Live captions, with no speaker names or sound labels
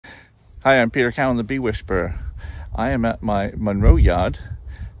Hi, I'm Peter Cowan, the Bee Whisperer. I am at my Monroe yard,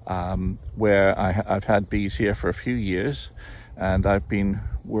 where I've had bees here for a few years, and I've been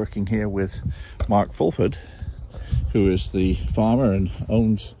working here with Mark Fulford, who is the farmer and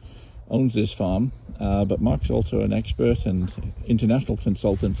owns this farm. But Mark's also an expert and international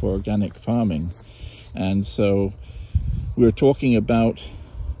consultant for organic farming. And so we were talking about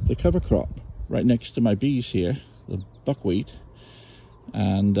the cover crop right next to my bees here, the buckwheat.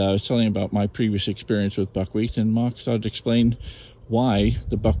 And I was telling about my previous experience with buckwheat, and Mark started to explain why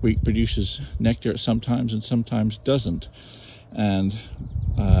the buckwheat produces nectar sometimes and sometimes doesn't. And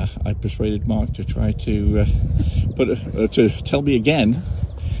I persuaded Mark to try to to tell me again,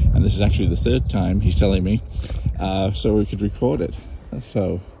 and this is actually the third time he's telling me, so we could record it.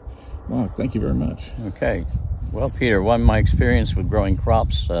 So, Mark, thank you very much. Okay. Well, Peter, my experience with growing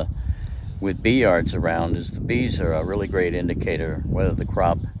crops with bee yards around is the bees are a really great indicator whether the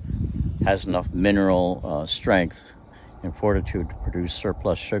crop has enough mineral strength and fortitude to produce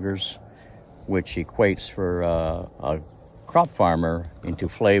surplus sugars, which equates for a crop farmer into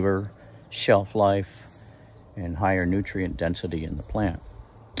flavor, shelf life, and higher nutrient density in the plant.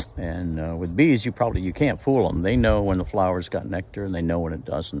 And with bees, you can't fool them. They know when the flower's got nectar and they know when it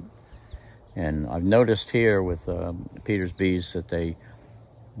doesn't. And I've noticed here with Peter's bees that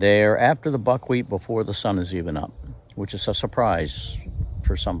they're after the buckwheat before the sun is even up, which is a surprise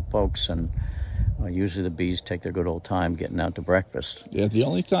for some folks. And usually the bees take their good old time getting out to breakfast. Yeah, the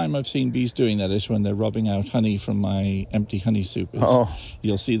only time I've seen bees doing that is when they're rubbing out honey from my empty honey soup.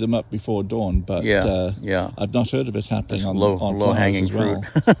 You'll see them up before dawn, but I've not heard of it happening on low-hanging fruit.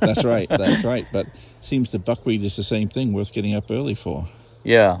 That's right, that's right. But it seems the buckwheat is the same thing, worth getting up early for.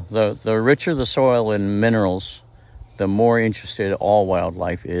 Yeah, the richer the soil in minerals, the more interested all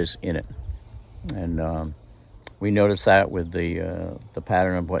wildlife is in it. And we notice that with the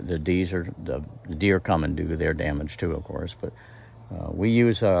pattern of what the deer come and do their damage too, of course. But we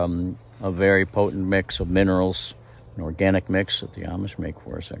use a very potent mix of minerals, an organic mix that the Amish make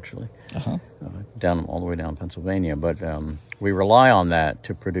for us, actually, down all the way down Pennsylvania. But we rely on that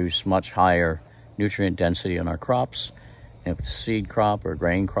to produce much higher nutrient density in our crops. And if it's a seed crop or a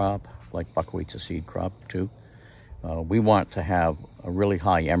grain crop, like buckwheat's a seed crop too, we want to have a really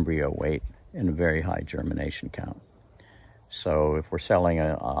high embryo weight and a very high germination count. So if we're selling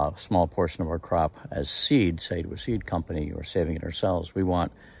a small portion of our crop as seed, say to a seed company, or saving it ourselves, we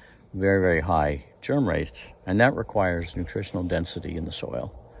want very, very high germ rates, and that requires nutritional density in the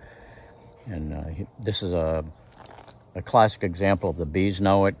soil. And this is a classic example of the bees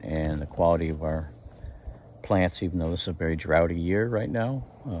know it, and the quality of our plants, even though this is a very droughty year right now.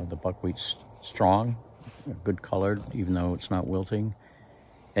 The buckwheat's strong, good colored, even though it's not wilting,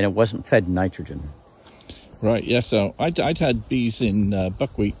 and it wasn't fed nitrogen. Right, yeah, so I'd had bees in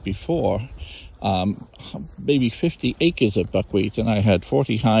buckwheat before, maybe 50 acres of buckwheat, and I had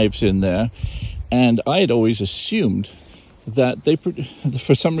 40 hives in there, and I had always assumed that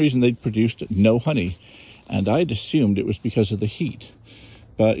for some reason they'd produced no honey, and I'd assumed it was because of the heat.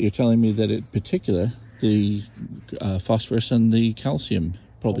 But you're telling me that in particular, the phosphorus and the calcium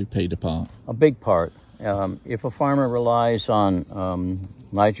probably played a part. A big part. If a farmer relies on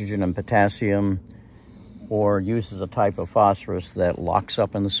nitrogen and potassium, or uses a type of phosphorus that locks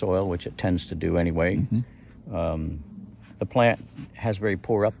up in the soil, which it tends to do anyway, the plant has very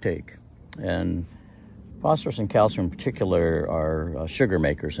poor uptake. And phosphorus and calcium in particular are sugar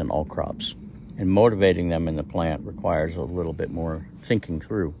makers in all crops. And motivating them in the plant requires a little bit more thinking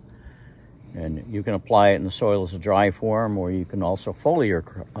through. And you can apply it in the soil as a dry form, or you can also foliar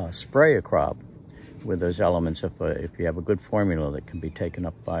spray a crop with those elements if you have a good formula that can be taken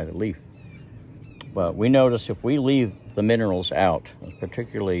up by the leaf. But we notice if we leave the minerals out,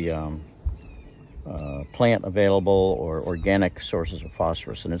 particularly plant available or organic sources of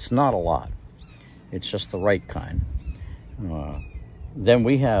phosphorus, and it's not a lot, it's just the right kind, then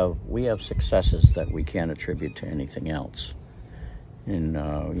we have successes that we can't attribute to anything else. And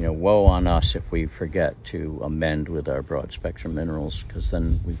woe on us if we forget to amend with our broad spectrum minerals, because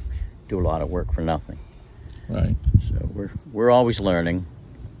then we do a lot of work for nothing. Right. So we're always learning.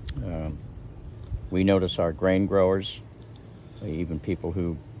 We notice our grain growers, even people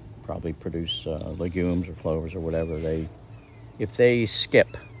who probably produce legumes or clovers or whatever, if they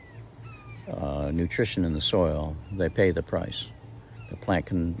skip nutrition in the soil, they pay the price. The plant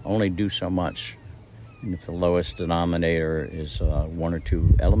can only do so much. And if the lowest denominator is 1 or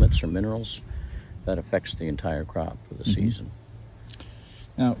 2 elements or minerals, that affects the entire crop for the season.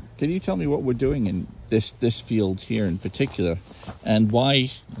 Now, can you tell me what we're doing in this field here in particular, and why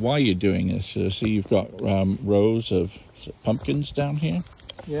you're doing this? So you've got rows of pumpkins down here?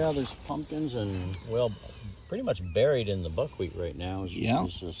 Yeah, there's pumpkins and, well, pretty much buried in the buckwheat right now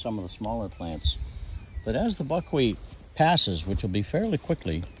is some of the smaller plants. But as the buckwheat passes, which will be fairly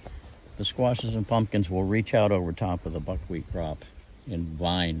quickly, the squashes and pumpkins will reach out over top of the buckwheat crop and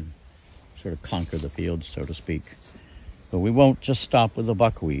vine, sort of conquer the field, so to speak. But we won't just stop with the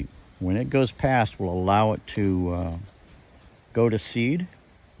buckwheat. When it goes past, we'll allow it to go to seed.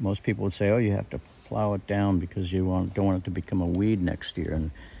 Most people would say, oh, you have to plow it down because you don't want it to become a weed next year.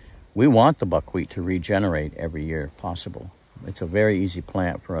 And we want the buckwheat to regenerate every year if possible. It's a very easy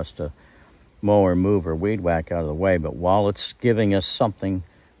plant for us to mow or move or weed whack out of the way, but while it's giving us something,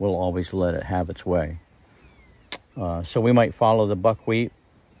 we'll always let it have its way. So we might follow the buckwheat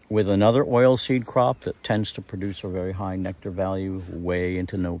with another oilseed crop that tends to produce a very high nectar value way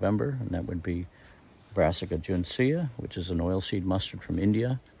into November, and that would be Brassica juncea, which is an oilseed mustard from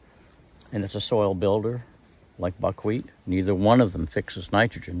India. And it's a soil builder like buckwheat. Neither one of them fixes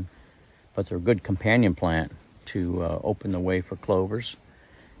nitrogen, but they're a good companion plant to open the way for clovers.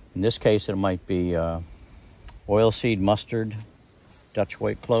 In this case, it might be oilseed mustard, Dutch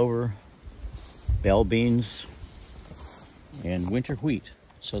white clover, bell beans, and winter wheat.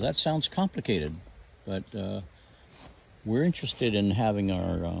 So that sounds complicated, but we're interested in having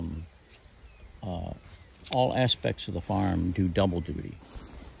our all aspects of the farm do double duty,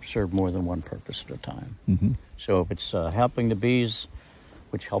 serve more than one purpose at a time. Mm-hmm. So if it's helping the bees,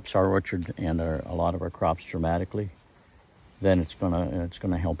 which helps our orchard and a lot of our crops dramatically, then it's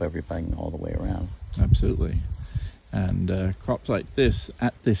gonna help everything all the way around. Absolutely. And crops like this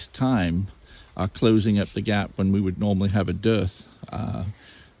at this time are closing up the gap when we would normally have a dearth.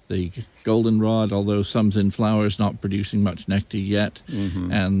 The goldenrod, although some's in flower, is not producing much nectar yet,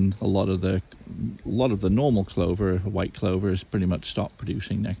 and a lot of the normal clover, white clover, has pretty much stopped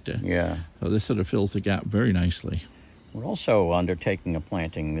producing nectar. Yeah. So this sort of fills the gap very nicely. We're also undertaking a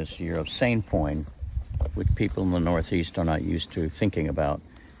planting this year of sainfoin, which people in the Northeast are not used to thinking about.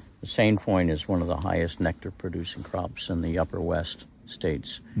 The sainfoin is one of the highest nectar producing crops in the upper West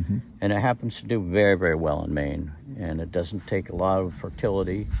states. And it happens to do very, very well in Maine. And it doesn't take a lot of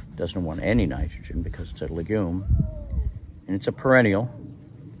fertility, doesn't want any nitrogen because it's a legume. And it's a perennial,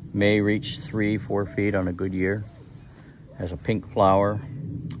 may reach 3-4 feet on a good year. Has a pink flower.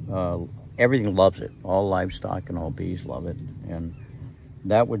 Everything loves it. All livestock and all bees love it. And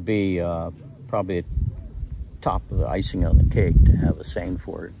that would be probably top of the icing on the cake to have a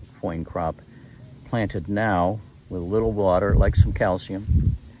sainfoin crop planted now with a little water, like some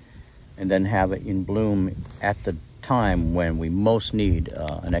calcium, and then have it in bloom at the time when we most need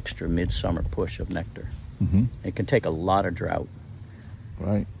an extra midsummer push of nectar. It can take a lot of drought.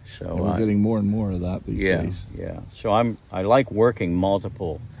 Right. So and we're getting more and more of that these days. Yeah. So I like working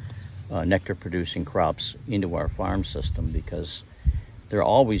multiple nectar producing crops into our farm system because they're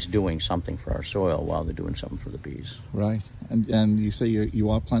always doing something for our soil while they're doing something for the bees. Right. And you say you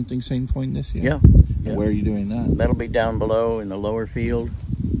are planting sainfoin this year? Yeah. And where are you doing that? That'll be down below in the lower field.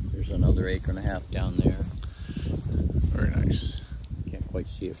 There's another 1.5 acres down there. Very nice. Can't quite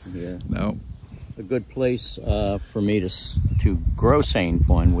see it from here. No. A good place for me to grow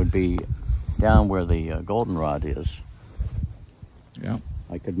sainfoin would be down where the goldenrod is. Yeah.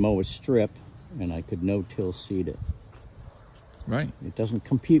 I could mow a strip and I could no-till seed it. Right. It doesn't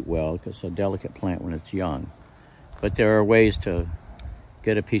compete well because it's a delicate plant when it's young. But there are ways to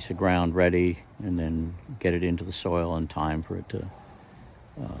get a piece of ground ready and then get it into the soil in time for it to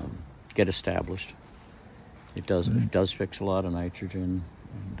get established. It does fix a lot of nitrogen,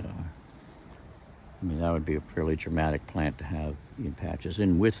 and I mean that would be a fairly dramatic plant to have in patches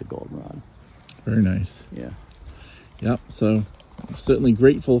in with the goldenrod. Very nice. Yeah. Yep. So certainly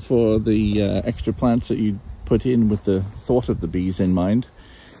grateful for the extra plants that you put in with the thought of the bees in mind,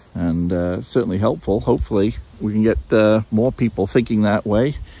 and certainly helpful. Hopefully we can get more people thinking that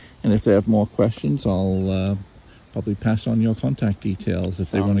way, and if they have more questions, I'll probably pass on your contact details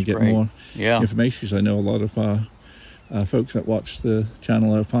if they want to get more information, because I know a lot of our folks that watch the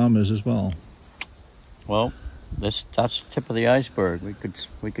channel are farmers as well. Well, that's the tip of the iceberg.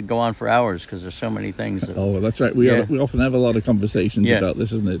 We could go on for hours because there's so many things. Oh, that's right. We often have a lot of conversations about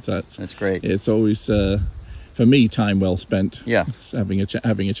this, isn't it? That's great. It's always for me time well spent. Yeah, having a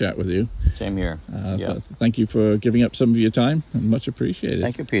chat with you. Same here. But thank you for giving up some of your time, and much appreciated.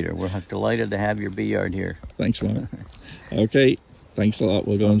 Thank you, Peter. We're delighted to have your bee yard here. Thanks, Mark. Okay, thanks a lot.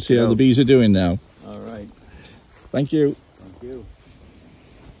 We'll go and see how the bees are doing now. All right. Thank you. Thank you.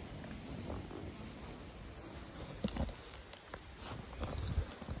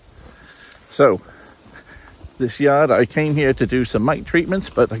 So, this yard, I came here to do some mite treatments,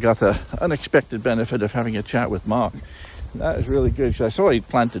 but I got an unexpected benefit of having a chat with Mark. That is really good. I saw he'd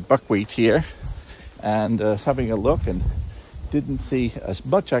planted buckwheat here, and having a look, and didn't see as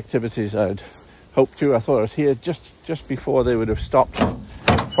much activity as I'd hoped to. I thought I was here just before they would have stopped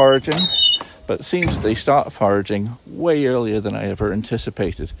foraging, but it seems they start foraging way earlier than I ever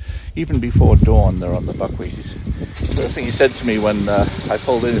anticipated. Even before dawn, they're on the buckwheat. The first thing he said to me when I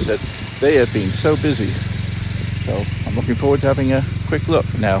pulled in, he said, they have been so busy. So I'm looking forward to having a quick look.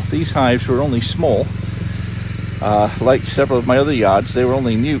 Now, these hives were only small. Like several of my other yards, they were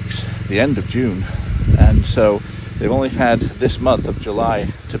only nukes the end of June. And so they've only had this month of July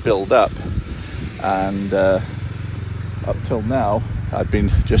to build up. And up till now, I've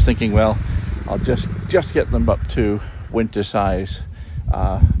been just thinking, well, I'll just get them up to winter size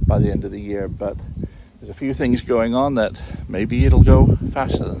by the end of the year. But there's a few things going on that maybe it'll go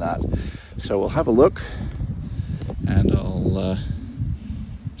faster than that. So we'll have a look, and I'll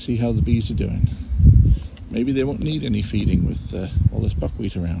see how the bees are doing. Maybe they won't need any feeding with all this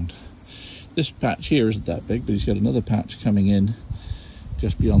buckwheat around. This patch here isn't that big, but he's got another patch coming in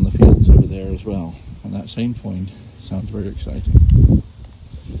just beyond the fields over there as well. And that same point sounds very exciting.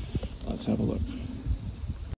 Let's have a look.